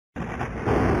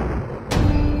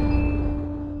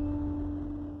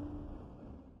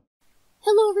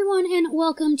Hello everyone and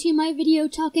welcome to my video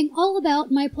talking all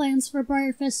about my plans for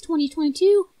BreyerFest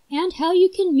 2022 and how you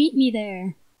can meet me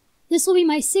there. This will be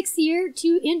my 6th year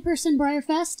to in-person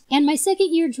BreyerFest and my 2nd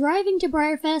year driving to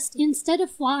BreyerFest instead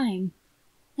of flying.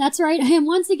 That's right, I am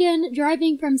once again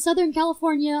driving from Southern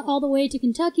California all the way to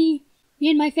Kentucky. Me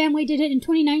and my family did it in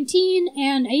 2019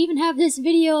 and I even have this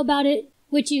video about it,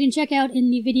 which you can check out in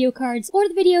the video cards or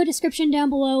the video description down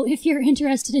below if you're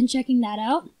interested in checking that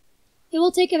out. It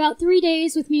will take about 3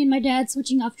 days with me and my dad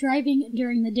switching off driving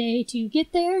during the day to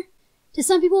get there. To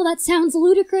some people that sounds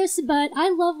ludicrous, but I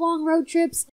love long road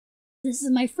trips. This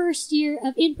is my first year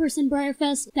of in-person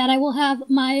BreyerFest that I will have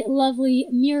my lovely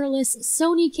mirrorless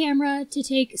Sony camera to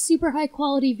take super high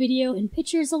quality video and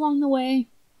pictures along the way.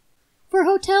 For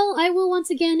hotel, I will once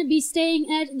again be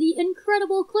staying at the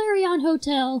incredible Clarion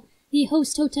Hotel, the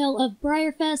host hotel of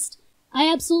BreyerFest. I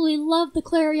absolutely love the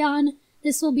Clarion.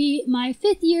 This will be my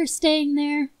 5th year staying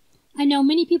there. I know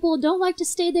many people don't like to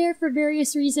stay there for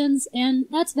various reasons, and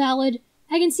that's valid.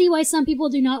 I can see why some people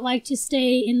do not like to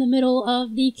stay in the middle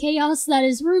of the chaos that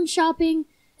is room shopping,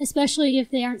 especially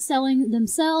if they aren't selling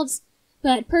themselves.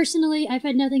 But personally, I've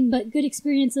had nothing but good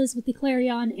experiences with the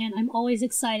Clarion, and I'm always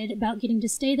excited about getting to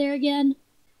stay there again.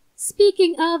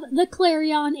 Speaking of the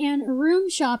Clarion and room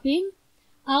shopping,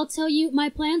 I'll tell you my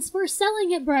plans for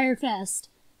selling at BreyerFest.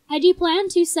 I do plan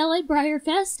to sell at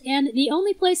BreyerFest, and the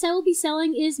only place I will be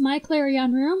selling is my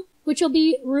Clarion room, which will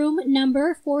be room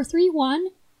number 431.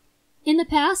 In the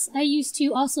past, I used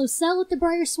to also sell at the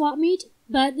Breyer swap meet,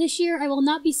 but this year I will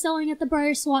not be selling at the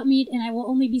Breyer swap meet, and I will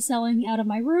only be selling out of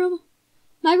my room.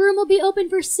 My room will be open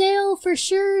for sale for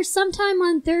sure sometime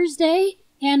on Thursday,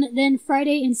 and then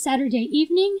Friday and Saturday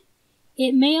evening.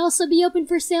 It may also be open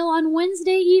for sale on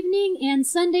Wednesday evening and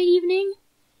Sunday evening.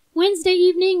 Wednesday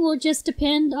evening will just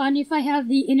depend on if I have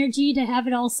the energy to have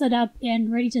it all set up and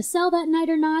ready to sell that night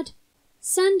or not.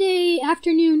 Sunday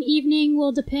afternoon, evening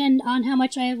will depend on how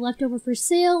much I have left over for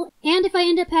sale, and if I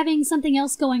end up having something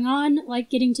else going on, like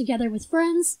getting together with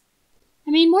friends.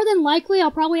 I mean, more than likely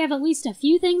I'll probably have at least a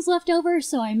few things left over,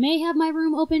 so I may have my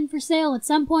room open for sale at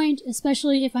some point,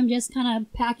 especially if I'm just kind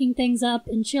of packing things up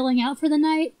and chilling out for the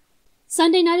night.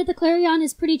 Sunday night at the Clarion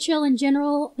is pretty chill in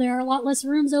general. There are a lot less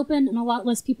rooms open and a lot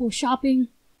less people shopping.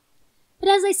 But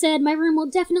as I said, my room will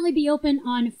definitely be open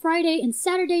on Friday and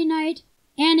Saturday night,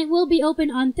 and it will be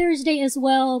open on Thursday as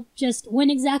well, just when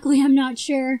exactly I'm not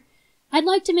sure. I'd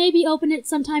like to maybe open it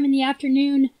sometime in the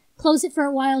afternoon, close it for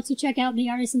a while to check out the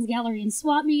Artisans Gallery and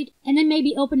swap meet, and then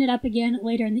maybe open it up again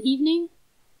later in the evening.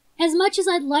 As much as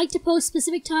I'd like to post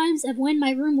specific times of when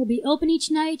my room will be open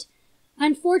each night,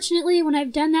 unfortunately, when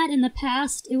I've done that in the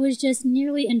past, it was just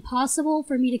nearly impossible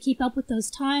for me to keep up with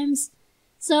those times.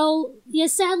 So, yeah,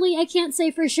 sadly, I can't say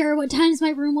for sure what times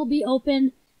my room will be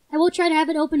open. I will try to have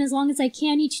it open as long as I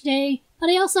can each day,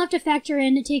 but I also have to factor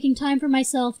in taking time for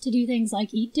myself to do things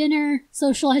like eat dinner,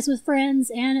 socialize with friends,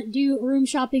 and do room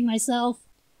shopping myself.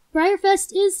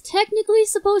 BreyerFest is technically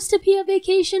supposed to be a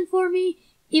vacation for me,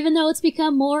 even though it's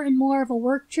become more and more of a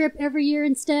work trip every year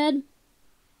instead.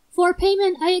 For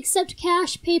payment, I accept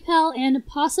cash, PayPal, and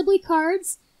possibly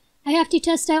cards. I have to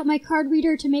test out my card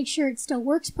reader to make sure it still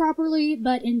works properly,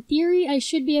 but in theory, I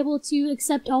should be able to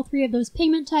accept all 3 of those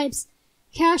payment types.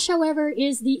 Cash, however,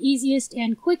 is the easiest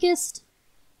and quickest.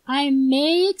 I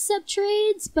may accept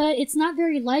trades, but it's not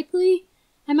very likely.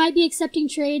 I might be accepting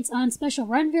trades on special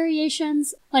run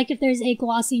variations, like if there's a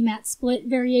glossy matte split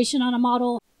variation on a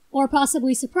model, or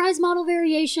possibly surprise model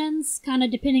variations, kind of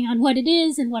depending on what it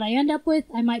is and what I end up with.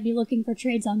 I might be looking for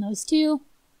trades on those too.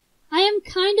 I am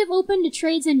kind of open to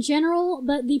trades in general,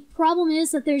 but the problem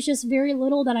is that there's just very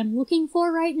little that I'm looking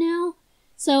for right now.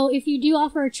 So if you do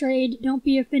offer a trade, don't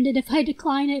be offended if I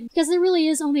decline it, because there really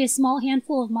is only a small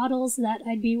handful of models that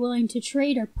I'd be willing to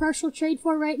trade or partial trade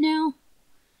for right now.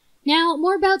 Now,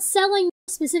 more about selling,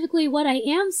 specifically what I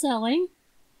am selling.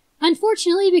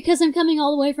 Unfortunately, because I'm coming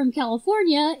all the way from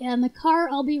California, and the car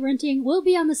I'll be renting will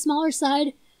be on the smaller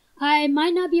side, I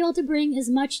might not be able to bring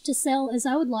as much to sell as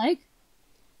I would like.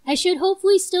 I should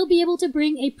hopefully still be able to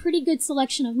bring a pretty good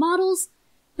selection of models,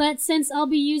 but since I'll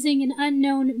be using an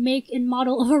unknown make and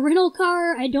model of a rental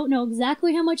car, I don't know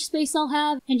exactly how much space I'll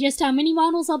have and just how many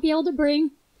models I'll be able to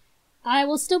bring. I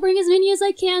will still bring as many as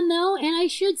I can though, and I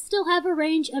should still have a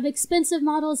range of expensive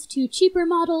models to cheaper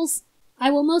models. I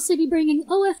will mostly be bringing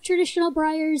OF traditional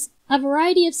Breyers, a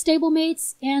variety of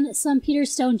stablemates, and some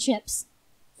Peterstone chips.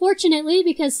 Fortunately,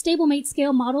 because stablemate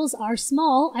scale models are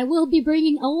small, I will be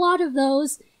bringing a lot of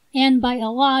those, and by a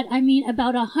lot, I mean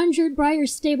about 100 Breyer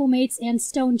stablemates and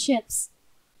stone chips.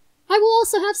 I will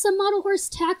also have some model horse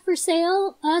tack for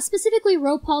sale, specifically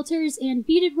rope halters and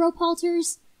beaded rope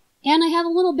halters. And I have a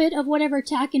little bit of whatever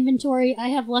tack inventory I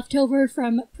have left over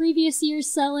from previous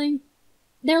year's selling.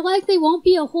 There likely won't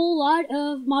be a whole lot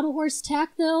of model horse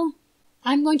tack though.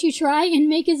 I'm going to try and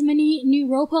make as many new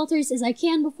rope halters as I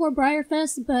can before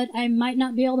BreyerFest, but I might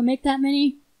not be able to make that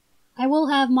many. I will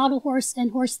have model horse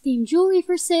and horse-themed jewelry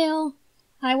for sale.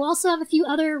 I will also have a few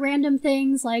other random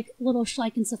things like little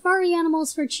Schleichen safari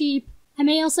animals for cheap. I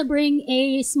may also bring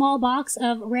a small box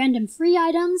of random free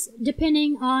items,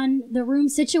 depending on the room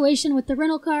situation with the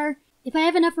rental car. If I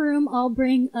have enough room, I'll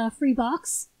bring a free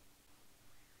box.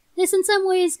 This in some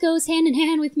ways goes hand in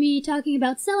hand with me talking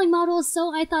about selling models,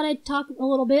 so I thought I'd talk a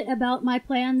little bit about my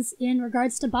plans in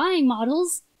regards to buying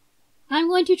models. I'm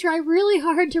going to try really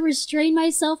hard to restrain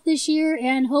myself this year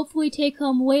and hopefully take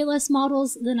home way less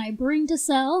models than I bring to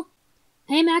sell.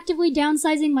 I am actively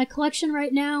downsizing my collection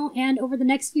right now, and over the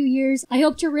next few years, I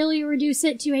hope to really reduce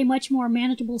it to a much more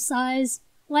manageable size.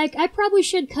 Like, I probably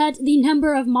should cut the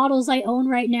number of models I own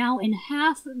right now in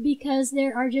half because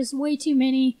there are just way too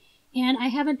many, and I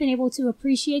haven't been able to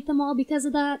appreciate them all because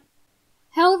of that.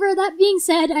 However, that being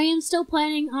said, I am still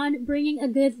planning on bringing a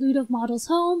good loot of models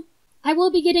home. I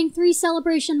will be getting 3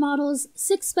 celebration models,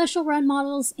 6 special run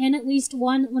models, and at least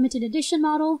 1 limited edition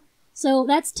model. So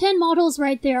that's 10 models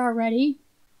right there already.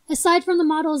 Aside from the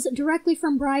models directly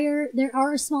from Breyer, there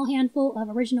are a small handful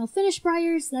of original finished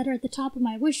Breyers that are at the top of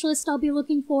my wish list I'll be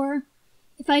looking for.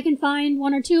 If I can find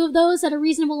 1 or 2 of those at a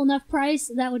reasonable enough price,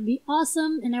 that would be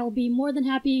awesome, and I will be more than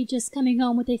happy just coming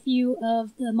home with a few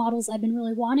of the models I've been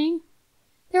really wanting.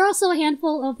 There are also a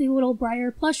handful of the little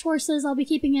Breyer plush horses I'll be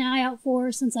keeping an eye out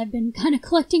for since I've been kind of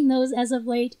collecting those as of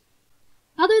late.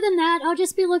 Other than that, I'll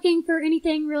just be looking for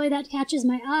anything really that catches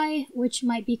my eye, which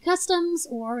might be customs,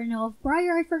 or of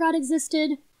Breyer I forgot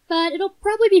existed, but it'll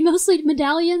probably be mostly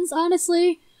medallions,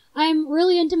 honestly. I'm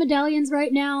really into medallions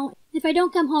right now. If I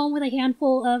don't come home with a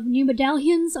handful of new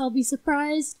medallions, I'll be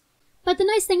surprised. But the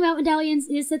nice thing about medallions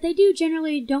is that they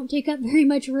generally don't take up very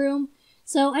much room,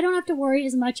 so I don't have to worry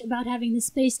as much about having the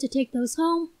space to take those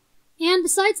home. And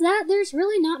besides that, there's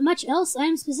really not much else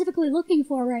I'm specifically looking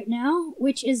for right now,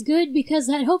 which is good because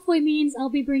that hopefully means I'll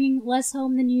be bringing less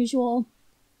home than usual.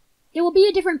 It will be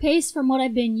a different pace from what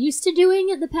I've been used to doing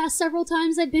the past several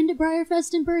times I've been to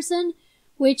BreyerFest in person,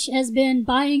 which has been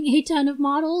buying a ton of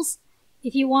models.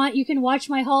 If you want, you can watch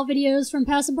my haul videos from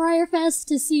past BreyerFest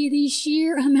to see the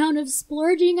sheer amount of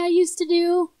splurging I used to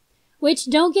do. Which,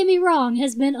 don't get me wrong,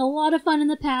 has been a lot of fun in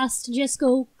the past to just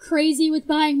go crazy with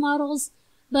buying models.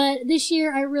 But this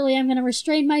year, I really am going to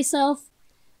restrain myself.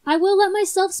 I will let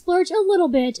myself splurge a little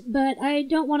bit, but I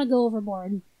don't want to go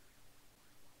overboard.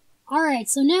 Alright,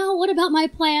 so now what about my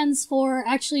plans for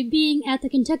actually being at the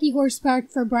Kentucky Horse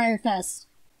Park for BreyerFest?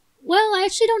 Well, I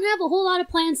actually don't have a whole lot of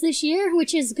plans this year,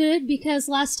 which is good because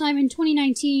last time in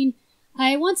 2019,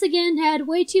 I once again had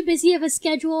way too busy of a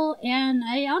schedule, and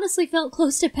I honestly felt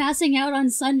close to passing out on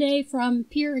Sunday from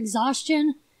pure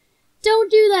exhaustion.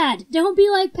 Don't do that! Don't be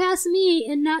like past me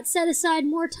and not set aside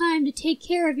more time to take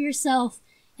care of yourself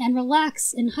and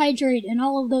relax and hydrate and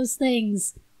all of those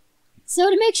things. So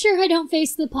to make sure I don't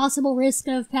face the possible risk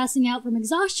of passing out from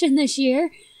exhaustion this year,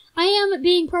 I am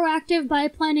being proactive by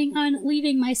planning on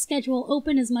leaving my schedule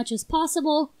open as much as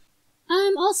possible.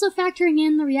 I'm also factoring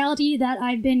in the reality that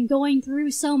I've been going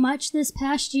through so much this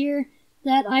past year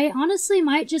that I honestly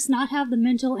might just not have the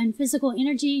mental and physical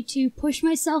energy to push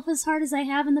myself as hard as I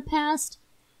have in the past.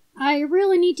 I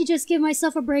really need to just give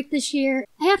myself a break this year.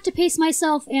 I have to pace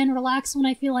myself and relax when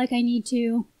I feel like I need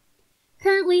to.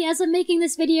 Currently, as I'm making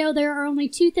this video, there are only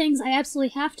 2 things I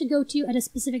absolutely have to go to at a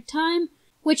specific time,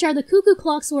 which are the Cuckoo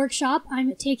Clocks workshop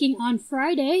I'm taking on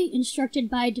Friday, instructed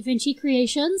by Da Vinci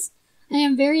Creations. I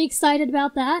am very excited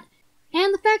about that.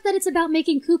 And the fact that it's about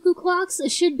making cuckoo clocks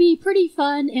should be pretty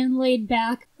fun and laid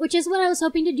back, which is what I was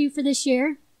hoping to do for this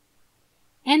year.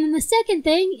 And then the second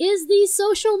thing is the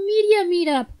social media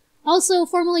meetup, also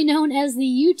formerly known as the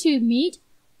YouTube Meet.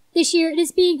 This year it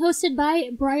is being hosted by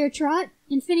Breyer Trot,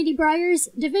 Infinity Breyers,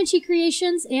 Da Vinci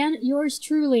Creations, and yours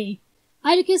truly.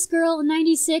 Idicus Girl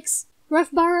 96,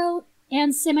 Rough Borrow,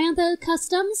 and Samantha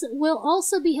Customs will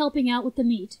also be helping out with the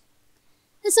meet.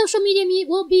 The social media meet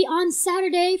will be on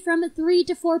Saturday from 3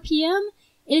 to 4 p.m.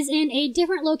 It is in a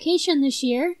different location this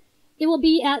year. It will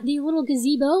be at the little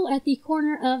gazebo at the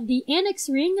corner of the Annex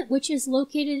Ring, which is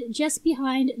located just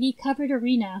behind the covered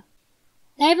arena.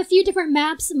 I have a few different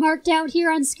maps marked out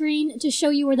here on screen to show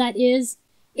you where that is.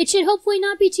 It should hopefully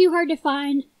not be too hard to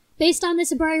find. Based on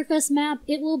this BreyerFest map,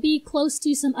 it will be close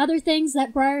to some other things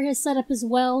that Breyer has set up as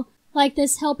well, like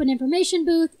this help and information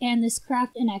booth and this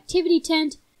craft and activity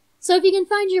tent. So if you can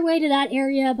find your way to that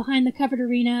area behind the covered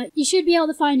arena, you should be able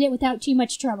to find it without too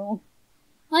much trouble.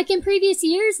 Like in previous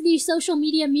years, the social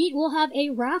media meet will have a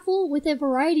raffle with a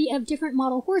variety of different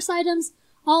model horse items,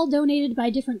 all donated by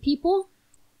different people.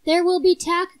 There will be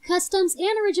tack, customs,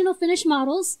 and original finish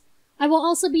models. I will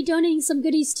also be donating some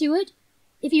goodies to it.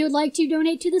 If you would like to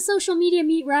donate to the social media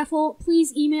meet raffle,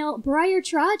 please email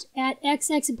BreyerTrot at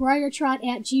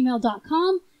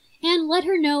xxbreyertrot@gmail.com and let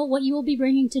her know what you will be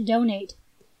bringing to donate.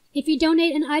 If you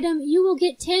donate an item, you will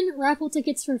get 10 raffle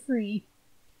tickets for free.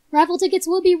 Raffle tickets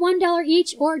will be $1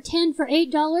 each or 10 for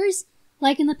 $8.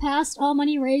 Like in the past, all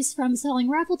money raised from selling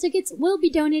raffle tickets will be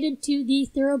donated to the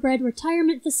Thoroughbred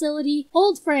Retirement Facility,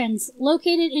 Old Friends,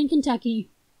 located in Kentucky.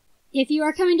 If you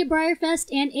are coming to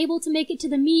BreyerFest and able to make it to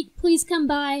the meet, please come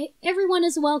by. Everyone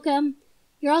is welcome.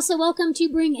 You're also welcome to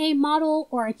bring a model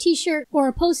or a t-shirt or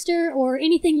a poster or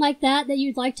anything like that that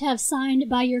you'd like to have signed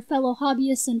by your fellow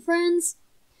hobbyists and friends.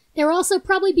 There will also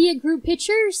probably be a group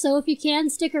picture, so if you can,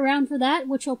 stick around for that,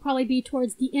 which will probably be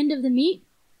towards the end of the meet.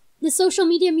 The social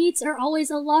media meets are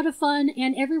always a lot of fun,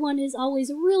 and everyone is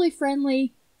always really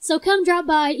friendly, so come drop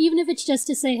by, even if it's just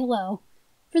to say hello.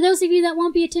 For those of you that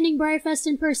won't be attending BreyerFest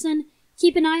in person,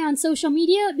 keep an eye on social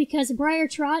media, because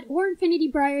BreyerTrot or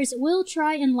Infinity Breyers will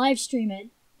try and live stream it.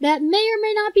 That may or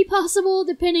may not be possible,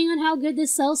 depending on how good the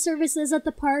cell service is at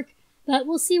the park, but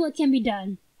we'll see what can be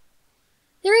done.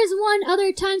 There is one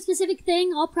other time-specific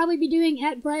thing I'll probably be doing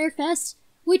at BreyerFest,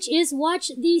 which is watch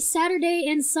the Saturday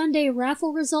and Sunday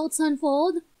raffle results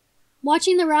unfold.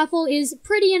 Watching the raffle is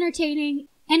pretty entertaining,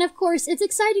 and of course, it's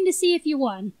exciting to see if you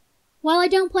won. While I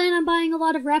don't plan on buying a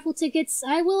lot of raffle tickets,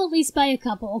 I will at least buy a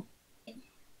couple.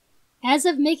 As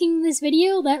of making this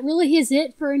video, that really is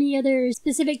it for any other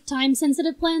specific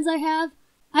time-sensitive plans I have.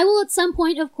 I will at some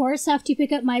point, of course, have to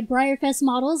pick up my BreyerFest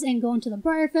models and go into the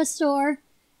BreyerFest store.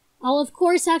 I'll of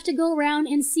course have to go around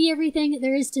and see everything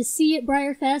there is to see at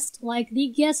BreyerFest, like the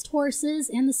guest horses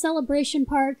and the celebration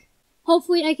park.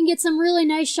 Hopefully I can get some really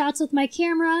nice shots with my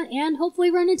camera, and hopefully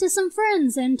run into some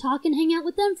friends and talk and hang out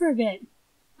with them for a bit.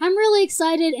 I'm really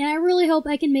excited, and I really hope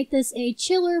I can make this a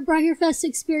chiller BreyerFest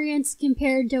experience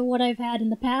compared to what I've had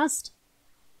in the past.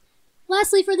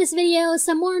 Lastly for this video,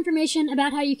 some more information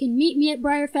about how you can meet me at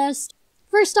BreyerFest.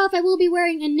 First off, I will be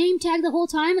wearing a name tag the whole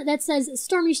time that says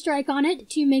Stormy Strike on it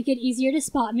to make it easier to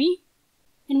spot me.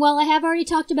 And while I have already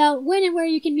talked about when and where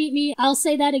you can meet me, I'll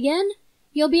say that again.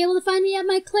 You'll be able to find me at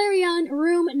my Clarion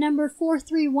room number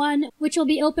 431, which will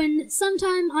be open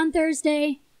sometime on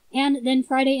Thursday and then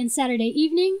Friday and Saturday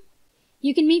evening.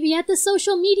 You can meet me at the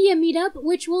social media meetup,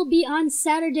 which will be on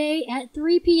Saturday at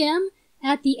 3 p.m.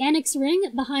 at the Annex Ring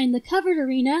behind the covered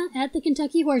arena at the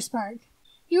Kentucky Horse Park.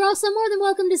 You're also more than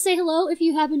welcome to say hello if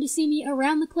you happen to see me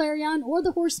around the Clarion or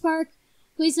the horse park.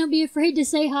 Please don't be afraid to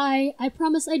say hi. I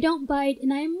promise I don't bite,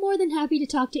 and I am more than happy to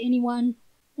talk to anyone.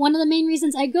 One of the main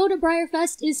reasons I go to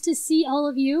BreyerFest is to see all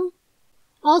of you.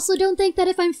 Also, don't think that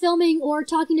if I'm filming or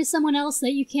talking to someone else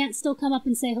that you can't still come up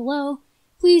and say hello.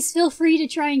 Please feel free to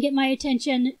try and get my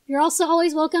attention. You're also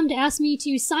always welcome to ask me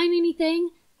to sign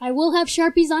anything. I will have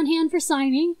Sharpies on hand for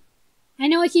signing. I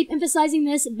know I keep emphasizing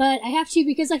this, but I have to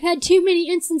because I've had too many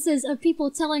instances of people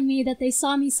telling me that they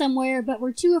saw me somewhere but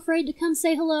were too afraid to come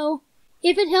say hello.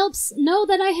 If it helps, know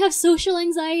that I have social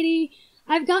anxiety.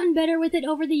 I've gotten better with it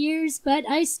over the years, but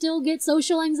I still get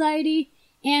social anxiety,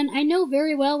 and I know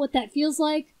very well what that feels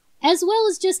like, as well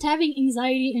as just having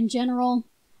anxiety in general.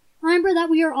 Remember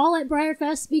that we are all at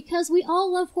BreyerFest because we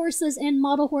all love horses and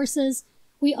model horses.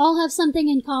 We all have something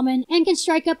in common and can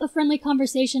strike up a friendly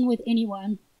conversation with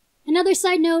anyone. Another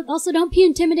side note, also don't be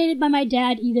intimidated by my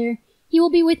dad either. He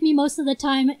will be with me most of the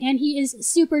time, and he is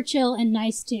super chill and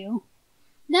nice too.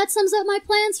 That sums up my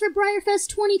plans for BreyerFest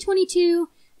 2022.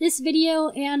 This video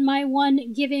and my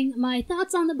one giving my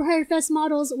thoughts on the BreyerFest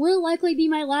models will likely be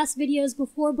my last videos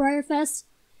before BreyerFest.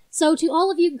 So to all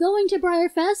of you going to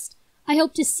BreyerFest, I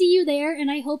hope to see you there,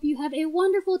 and I hope you have a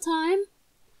wonderful time.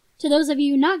 To those of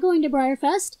you not going to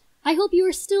BreyerFest, I hope you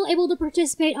are still able to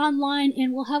participate online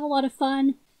and will have a lot of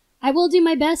fun. I will do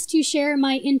my best to share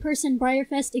my in-person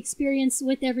BreyerFest experience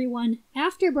with everyone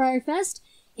after BreyerFest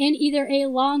in either a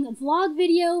long vlog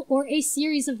video or a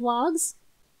series of vlogs.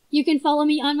 You can follow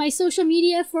me on my social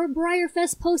media for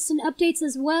BreyerFest posts and updates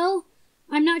as well.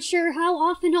 I'm not sure how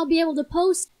often I'll be able to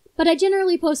post, but I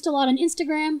generally post a lot on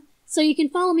Instagram, so you can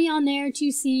follow me on there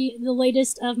to see the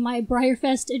latest of my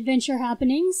BreyerFest adventure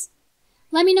happenings.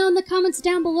 Let me know in the comments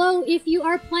down below if you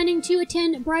are planning to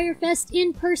attend BreyerFest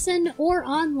in person or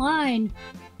online.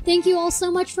 Thank you all so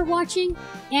much for watching,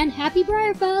 and happy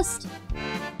BreyerFest!